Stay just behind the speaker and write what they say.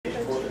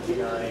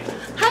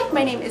Hi,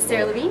 my name is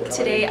Sara Levine.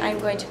 Today I'm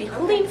going to be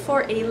holding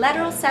for a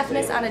lateral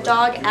saphenous on a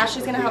dog.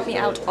 Ashley's going to help me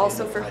out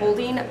also for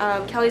holding.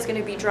 Kelly's going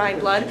to be drawing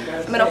blood.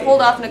 I'm going to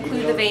hold off and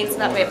occlude the vein so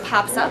that way it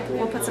pops up.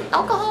 We'll put some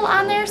alcohol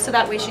on there so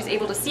that way she's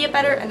able to see it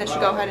better, and then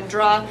she'll go ahead and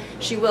draw.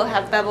 She will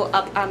have bevel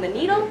up on the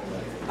needle.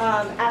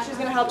 Ashley's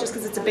going to help just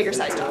because it's a bigger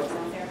size dog.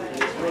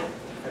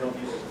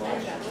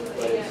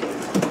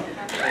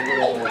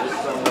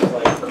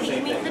 Okay,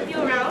 let me flip you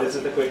around. This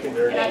is the quick and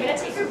dirty. And I'm going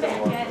to take her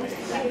back and run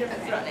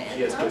it.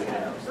 She has quick and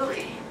dirty.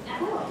 Okay.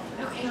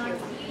 Okay.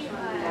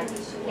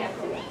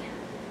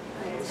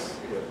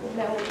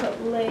 Now we'll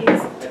put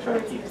legs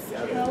towards Miss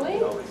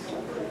Kelly. Are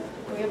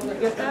we able to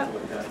get that?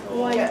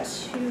 1,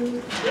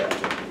 2, 3.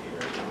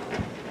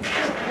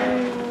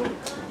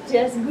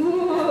 Just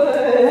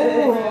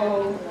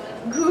good.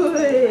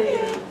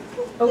 Good.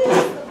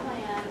 Okay.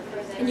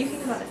 And you can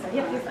come on this side.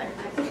 Yep, you're fine.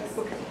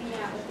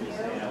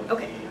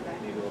 Okay.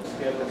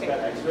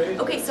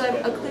 Okay, so I'm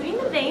occluding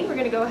the vein. We're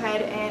going to go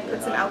ahead and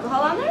put some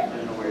alcohol on there.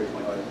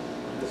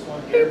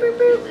 Boop, boop,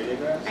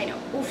 boop. I know.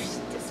 Oof,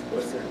 just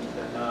whispered.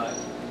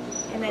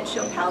 And then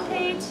she'll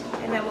palpate,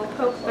 and then we'll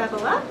poke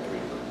bevel up.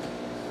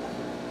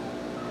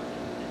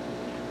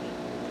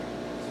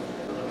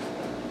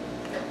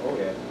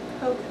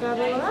 Poke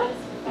bevel up.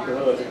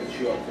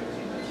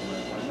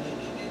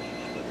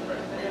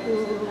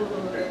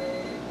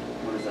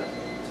 What is that?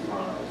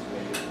 Tomorrow.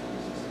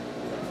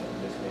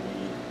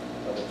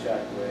 Double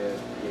check with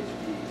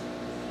PHP.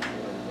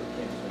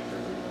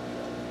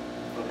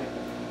 Okay.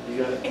 You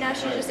got it. And now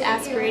she's just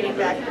aspirating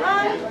back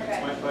blood.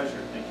 It's my pleasure.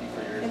 Thank you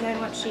for your. And then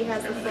once she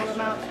has the full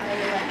amount, I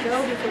will let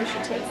go before she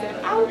takes it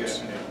out.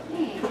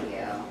 Thank you.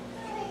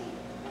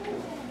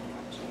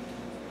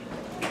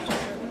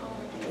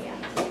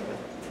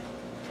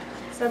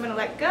 So I'm going to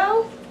let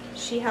go.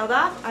 She held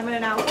off. I'm going to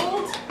now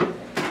hold.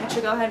 And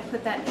she'll go ahead and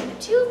put that in the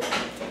tube.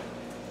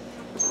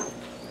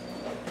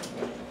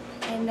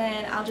 And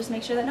then I'll just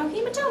make sure that no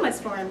hematoma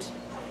is formed.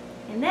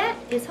 And that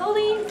is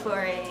holding for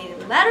a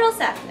lateral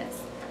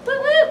saphenous.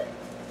 Woo woo!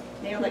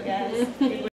 Nailed it, guys.